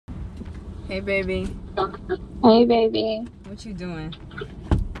Hey, baby. Hey, baby. What you doing?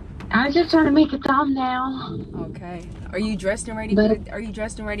 I was just trying to make a thumbnail. Okay. Are you dressed and ready? Are you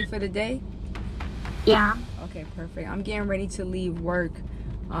dressed and ready for the day? Yeah. Okay, perfect. I'm getting ready to leave work.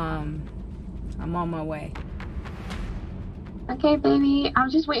 I'm on my way. Okay, baby. I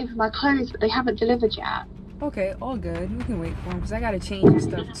was just waiting for my clothes, but they haven't delivered yet. Okay, all good. We can wait for them because I gotta change and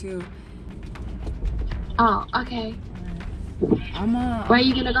stuff too. Oh, okay. Where are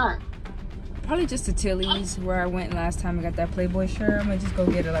you gonna go? Probably just to Tilly's, where I went last time I got that Playboy shirt. I'm gonna just go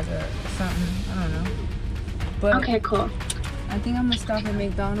get it like a something. I don't know. But okay, cool. I think I'm gonna stop at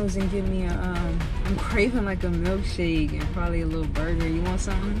McDonald's and get me a I'm craving like a milkshake and probably a little burger. You want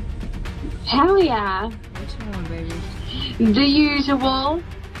something? Hell yeah. What you want, baby? The usual.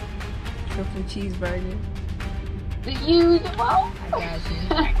 Triple cheeseburger. The usual. I got you.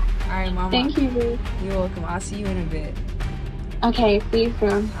 Alright, mama. Thank you, boo. You're welcome. I'll see you in a bit. Okay, see you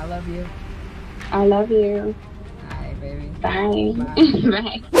soon. I love you. I love you. Alright, baby. Bye.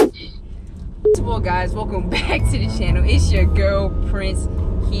 Bye. Bye. First of all, guys, welcome back to the channel. It's your girl Prince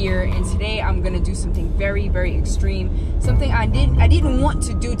here, and today I'm gonna do something very, very extreme. Something I didn't want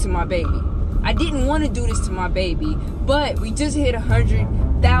to do to my baby. I didn't want to do this to my baby, but we just hit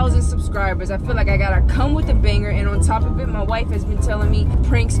 100,000 subscribers. I feel like I gotta come with a banger, and on top of it, my wife has been telling me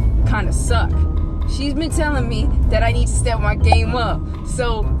pranks kind of suck. She's been telling me that I need to step my game up.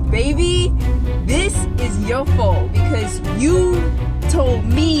 So, baby, this is your fault because you told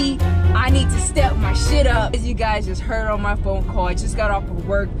me I need to step my shit up. As you guys just heard on my phone call, I just got off of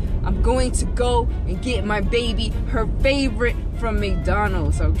work. I'm going to go and get my baby her favorite from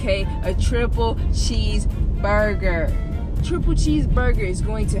McDonald's, okay? A triple cheeseburger. Triple cheeseburger is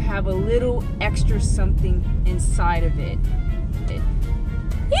going to have a little extra something inside of it.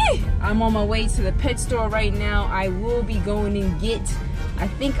 I'm on my way to the pet store right now. I will be going and get, I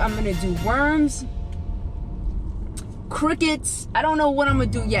think I'm gonna do worms, crickets. I don't know what I'm gonna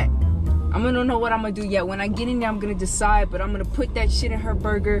do yet. When I get in there, I'm gonna decide, but I'm gonna put that shit in her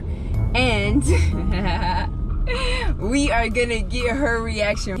burger and we are gonna get her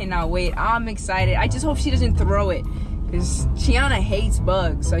reaction. Cannot wait. I'm excited. I just hope she doesn't throw it because Tiana hates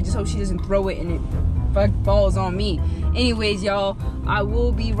bugs. So I just hope she doesn't throw it and it falls on me. Anyways, y'all, I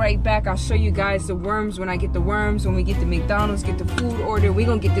will be right back. I'll show you guys the worms when I get the worms. When we get to McDonald's, get the food order, we're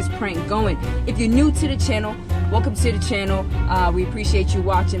gonna get this prank going. If you're new to the channel, welcome to the channel. We appreciate you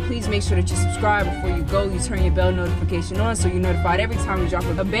watching. Please make sure that you subscribe before you go. You turn your bell notification on so you're notified every time we drop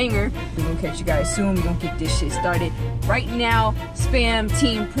a banger. We're gonna catch you guys soon. We're gonna get this shit started right now. Spam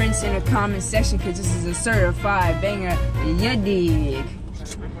Team Prince in the comment section because this is a certified banger. You dig?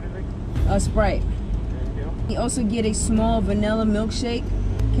 A Sprite. You also get a small vanilla milkshake,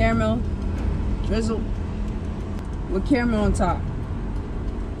 caramel drizzle with caramel on top.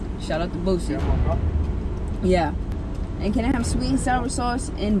 Shout out to Boosie. Yeah. And can I have sweet and sour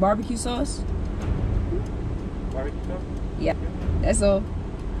sauce and barbecue sauce? Barbecue sauce? Yeah. That's all.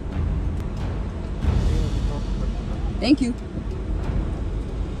 Thank you.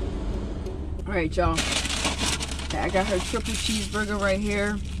 Alright, y'all. I got her triple cheeseburger right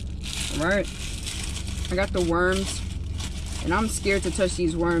here. Alright. I got the worms, and I'm scared to touch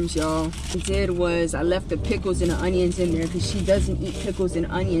these worms, y'all. What I did was I left the pickles and the onions in there because she doesn't eat pickles and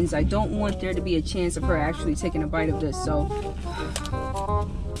onions. I don't want there to be a chance of her actually taking a bite of this, so.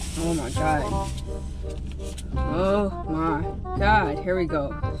 Oh my God. Oh my God, here we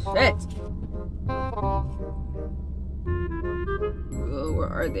go. Shit. Oh, where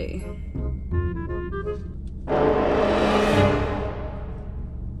are they?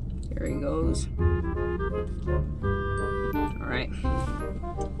 There he goes. All right.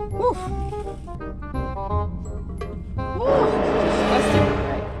 Woo. Woo. Disgusting.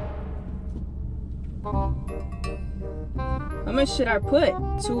 All right. How much should I put?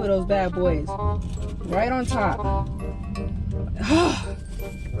 2 of those bad boys. Right on top.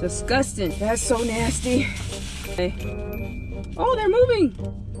 Disgusting. That's so nasty. Okay. Oh, they're moving.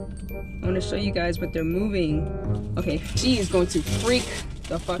 I'm gonna show you guys what they're moving. Okay, she is going to freak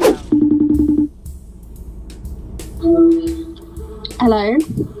the fuck out. Hello?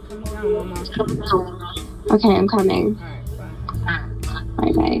 Come down, Mama. Okay, I'm coming.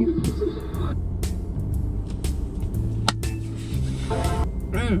 Alright, bye. Bye-bye.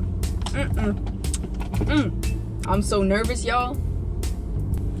 I'm so nervous, y'all.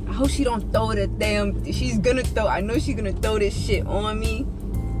 I hope she don't throw the damn. She's gonna throw. I know she's gonna throw this shit on me.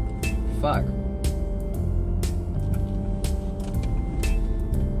 Fuck.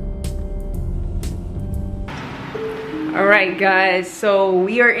 Alright guys, so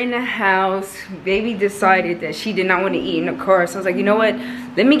we are in the house. Baby decided that she did not want to eat in the car, so I was like, you know what,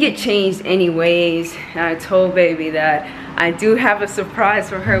 let me get changed anyways. And I told baby that I do have a surprise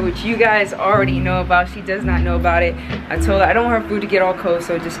for her, which you guys already know about. She does not know about it. I told her I don't want her food to get all cold,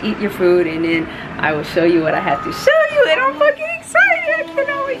 so just eat your food and then I will show you what I have to show you. And I'm fucking excited. I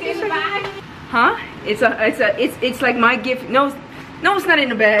cannot wait to show you. Huh? It's like my gift. No, it's not in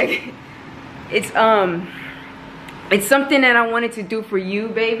the bag. It's something that I wanted to do for you,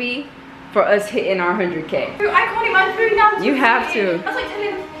 baby, for us hitting our 100K. I can't eat my food now. You have to. That's like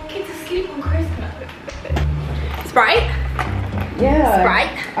telling kids to sleep on Christmas. Sprite? Yeah.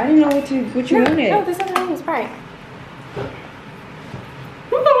 Sprite? I didn't know what you wanted. No, there's nothing wrong with Sprite.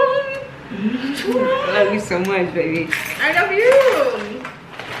 I love you so much, baby. I love you.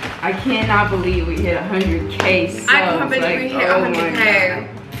 I cannot believe we hit 100K subs. I can't believe we hit 100K.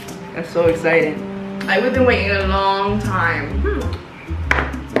 That's so exciting. Like, we've been waiting a long time.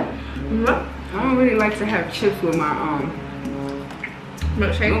 I don't really like to have chips with my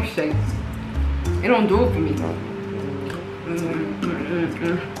milkshake. It don't do it for me.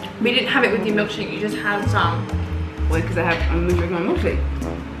 We didn't have it with your milkshake, you just had some. Wait, because I'm gonna drink my milkshake.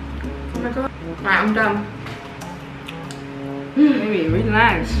 Oh my god. Alright, I'm done. Baby,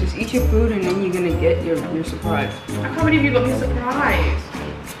 relax. Just eat your food and then you're gonna get your surprise. I can't believe you got me a surprise.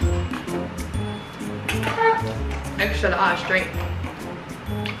 Extra large drink.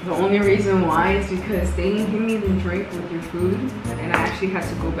 The only reason why is because they didn't give me the drink with your food and I actually had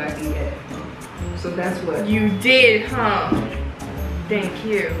to go back and get it. So that's what. You did, huh? Thank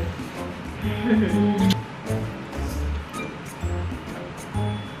you.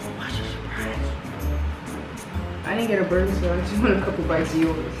 What's your surprise? I didn't get a burger, so I just want a couple bites of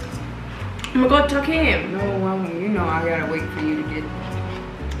yours. Oh my god, tuck in. No, well, you know I gotta wait for you to get.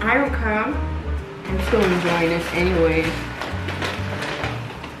 I don't care. I'm still enjoying this anyway.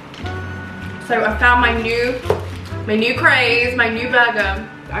 So I found my new craze, my new burger.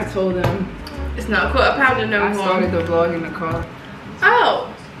 I told them. It's not a quarter pounder no more. I started the vlog in the car. Oh.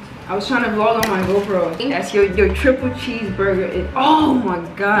 I was trying to vlog on my GoPro. That's your triple cheeseburger. Oh my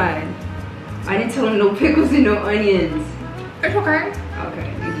god. I didn't tell them no pickles and no onions. It's okay.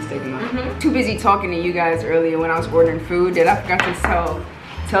 Okay, you just take them out. Too busy talking to you guys earlier when I was ordering food that I forgot to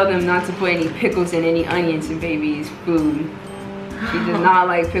tell them not to put any pickles and any onions in baby's food. She does not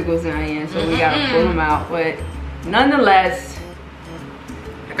like pickles and onions, so we gotta pull them out. But nonetheless,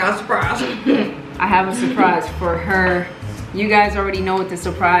 I got a surprise. I have a surprise for her. You guys already know what the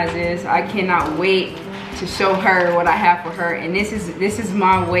surprise is. I cannot wait to show her what I have for her. And this is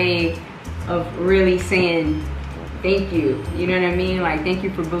my way of really saying thank you. You know what I mean? Like, thank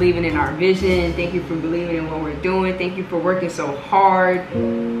you for believing in our vision. Thank you for believing in what we're doing. Thank you for working so hard.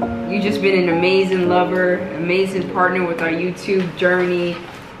 You just been an amazing lover, amazing partner with our YouTube journey.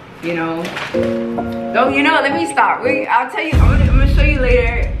 You know. Oh, you know, let me stop. I'll tell you, I'm gonna show you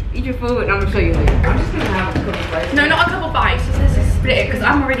later. Eat your food and I'm gonna show you later. I'm just gonna have a couple bites. No, not a couple bites. Let's just split it because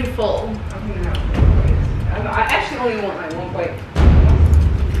I'm already full. I'm gonna have a couple bites. I actually only want like one bite.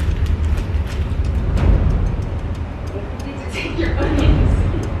 Take your onions.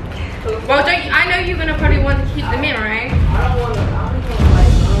 Well, I know you're gonna probably want to keep them in, right? I don't want to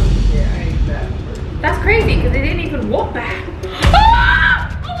like onions. Yeah, I ate that. That's crazy because they didn't even walk back. Ah!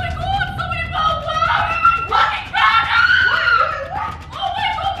 Oh my god, somebody bought one in my fucking burger! Oh my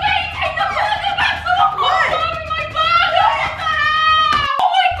god, please take the burger back! Someone put one in my burger! Oh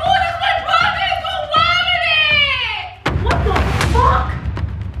my god, it's my burger! It's got worm in it! What the fuck?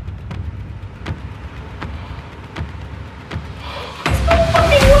 It's got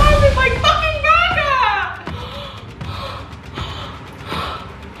fucking worm in my fucking burger!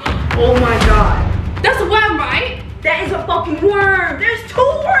 Oh my god. That's a worm, right? That is a fucking worm. There's 2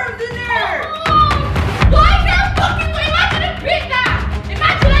 worms in there. Why is that fucking worm? Imagine I bit that.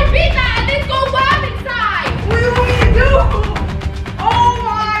 Imagine I bit that and there's no worm inside. What do you want me to do? Oh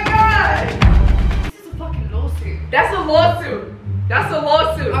my god. This is a fucking lawsuit. That's a lawsuit. That's a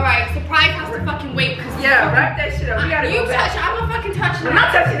lawsuit. Alright, surprise has to fucking wait because Yeah, wrap that shit up. We gotta you go back. touch it. I'm not fucking touching I'm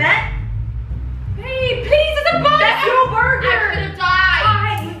not touching that. Hey, please, it's a burger. That's your burger. I could have died.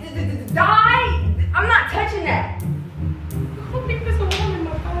 Die? I'm not touching that. I don't think there's a worm in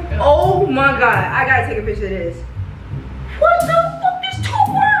my burger. Oh my god. I gotta take a picture of this. What the fuck? There's 2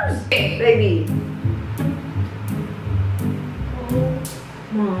 worms. Baby. Oh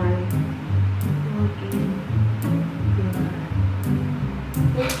my fucking god.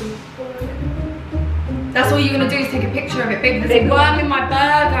 That's all you're gonna do is take a picture of it, baby. There's a worm in my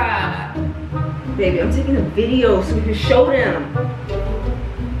burger. Baby, I'm taking a video so we can show them.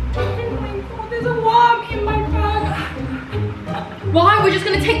 Oh my god, there's a worm in my burger. Why? We're just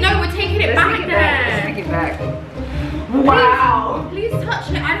gonna take, no, we're taking it back then. Let's take it back. Wow. Please touch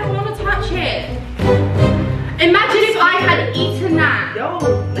it. I don't want to touch it. Imagine if I had eaten that. Yo,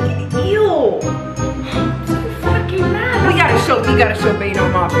 look at the eel. So fucking mad. We gotta show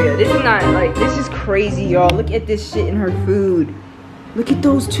Beto Mafia. This is not like, this is crazy, y'all. Look at this shit in her food. Look at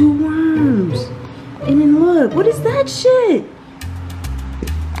those 2 worms. And then look, what is that shit?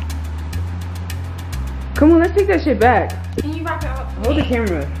 Come on, let's take that shit back. Can you wrap it up? Hold the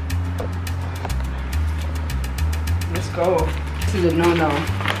camera. Let's go. This is a no-no.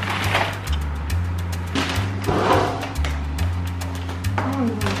 I don't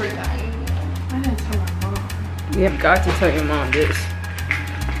even break that anymore. I didn't tell my mom. You have got to tell your mom this.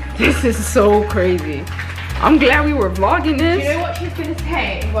 This is so crazy. I'm glad we were vlogging this. You know what she's gonna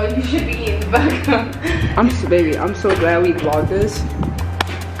say? Well, you should be eating the burger. Baby, I'm so glad we vlogged this.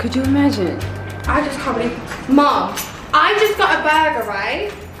 Could you imagine? I just can't believe. Mom, I just got a burger,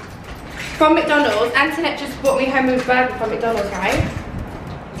 right? From McDonald's. Antoinette just brought me home with a burger from McDonald's, right?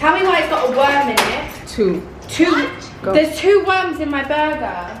 Tell me why it's got a worm in it. 2. Go. There's 2 worms in my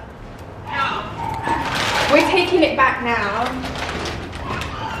burger. We're taking it back now.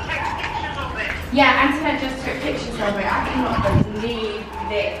 Yeah, Antoinette just took pictures of it. I cannot believe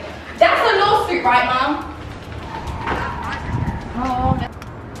this. That's a lawsuit, right, Mom? Oh.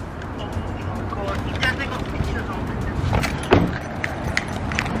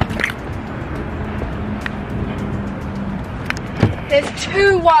 There's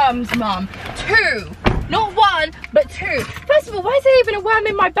 2 worms, Mum. 2. Not 1, but 2. First of all, why is there even a worm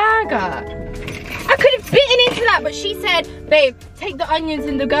in my burger? I could have bitten into that, but she said, babe, take the onions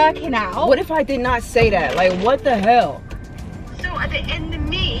and the gherkin out. What if I did not say that? Like, what the hell? So are they in the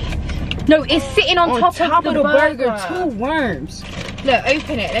meat? No, it's sitting on top of the burger. 2 worms. Look,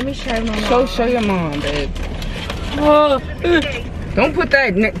 open it. Let me show my mom. Show your mom, babe. Oh, don't put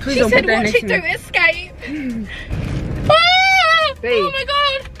that. Please don't put that next to me. She said, watch it to escape. Ah! Babe. Oh my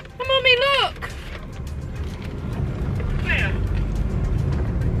god. Mommy, look. Where?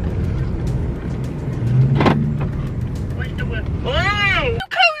 Where's the worm? Oh! You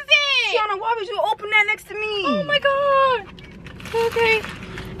close it. Tiana, why would you open that next to me? Oh my god. Okay.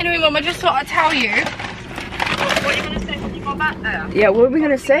 Anyway, Mom, I just thought I'd tell you. What are you going to say when you go back there? Yeah, what are we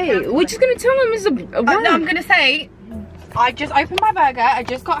gonna say? We're just gonna tell him it's a worm. No, I'm gonna say, I just opened my burger. I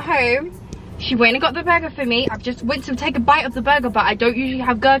just got home. She went and got the burger for me. I've just went to take a bite of the burger, but I don't usually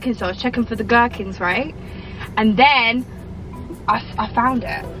have gherkins, so I was checking for the gherkins, right? And then I found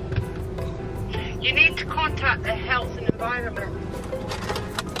it. You need to contact the health and environment.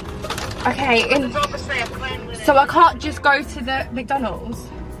 Okay, There's obviously a cleanliness. so I can't just go to the McDonald's.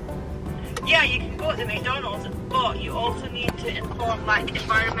 Yeah, you can go to McDonald's, but you also need to inform like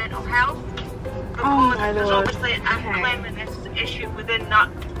environmental health. Oh my There's Lord. obviously a cleanliness issue within that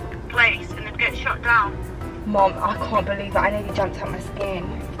place and it gets shut down. Mom, I can't believe it. I nearly jumped out my skin.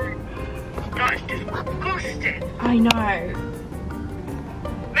 That's disgusting. I know.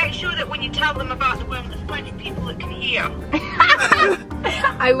 Make sure that when you tell them about the worm, there's plenty of people that can hear.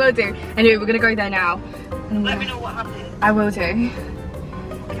 I will do. Anyway, we're gonna go there now. Let me know what happens. I will do.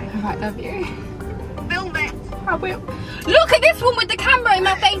 Okay, alright, love you. Film it. I will. Look at this one with the camera in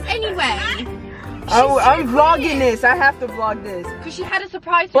my face anyway. Oh, I'm vlogging this. I have to vlog this. Because she had a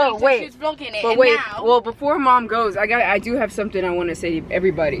surprise for me, so she was vlogging it. But and wait, now... well, before Mom goes, I do have something I want to say to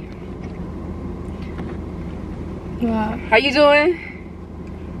everybody. What? How you doing?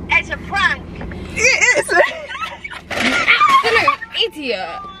 It's a prank. It's Absolute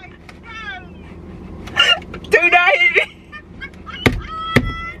idiot. Do not hit me.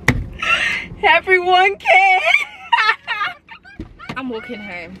 Happy 1K. I'm walking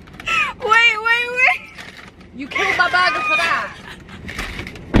home. Wait. You killed my burger for that.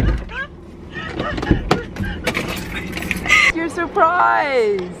 Your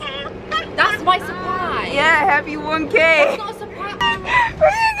surprise. That's my surprise. Yeah, happy 1K. That's not a surprise.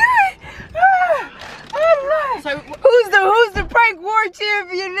 So Who's the prank war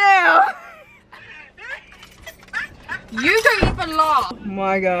champion now? you don't even laugh. Oh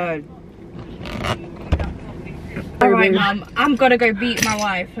my god. Alright, Mum, I'm gonna go beat my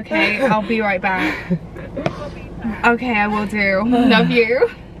wife, okay? I'll be right back. Okay, I will do. Love you.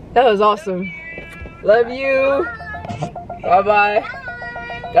 That was awesome. Love you. Bye bye.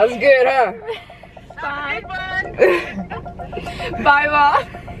 That was good, huh? Bye. Bye,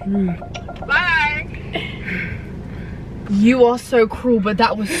 Mom. Bye. You are so cruel, but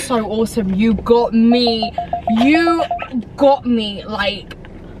that was so awesome. You got me. You got me. Like,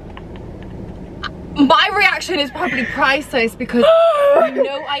 my reaction is probably priceless because you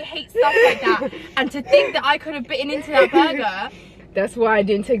know I hate stuff like that. And to think that I could have bitten into that burger That's why I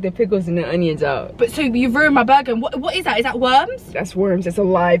didn't take the pickles and the onions out. But so you ruined my burger. What is that? Is that worms? That's worms. That's a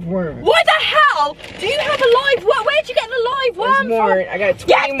live worm. What the hell? Do you have a live worm? Where'd you get the live worm There's more. from? I got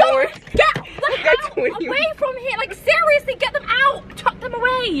 20 more. Get the hell 20 away from here. Like, seriously, get them out. Tuck them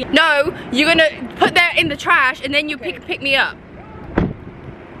away. No, you're gonna put that in the trash and then you pick me up.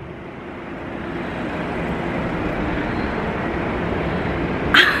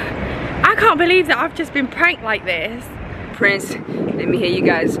 I can't believe that I've just been pranked like this. Prince, let me hear you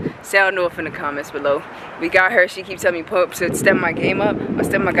guys sound off in the comments below. We got her. She keeps telling me to step my game up. I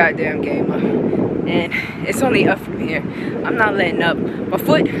step my goddamn game up. And it's only up from here. I'm not letting up. My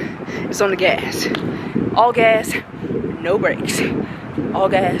foot is on the gas. All gas, no brakes. All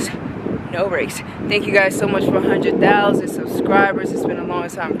gas, no brakes. Thank you guys so much for 100,000 subscribers. It's been a long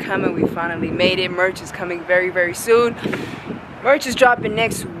time coming. We finally made it. Merch is coming very, very soon. Merch is dropping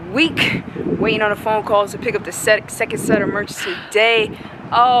next week. Waiting on a phone call to pick up the second set of merch today.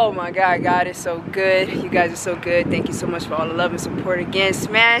 Oh my God, God is so good. You guys are so good. Thank you so much for all the love and support again.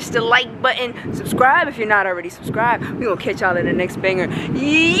 Smash the like button. Subscribe if you're not already subscribed. We're gonna catch y'all in the next banger.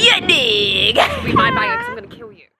 Yeah, dig. We might buy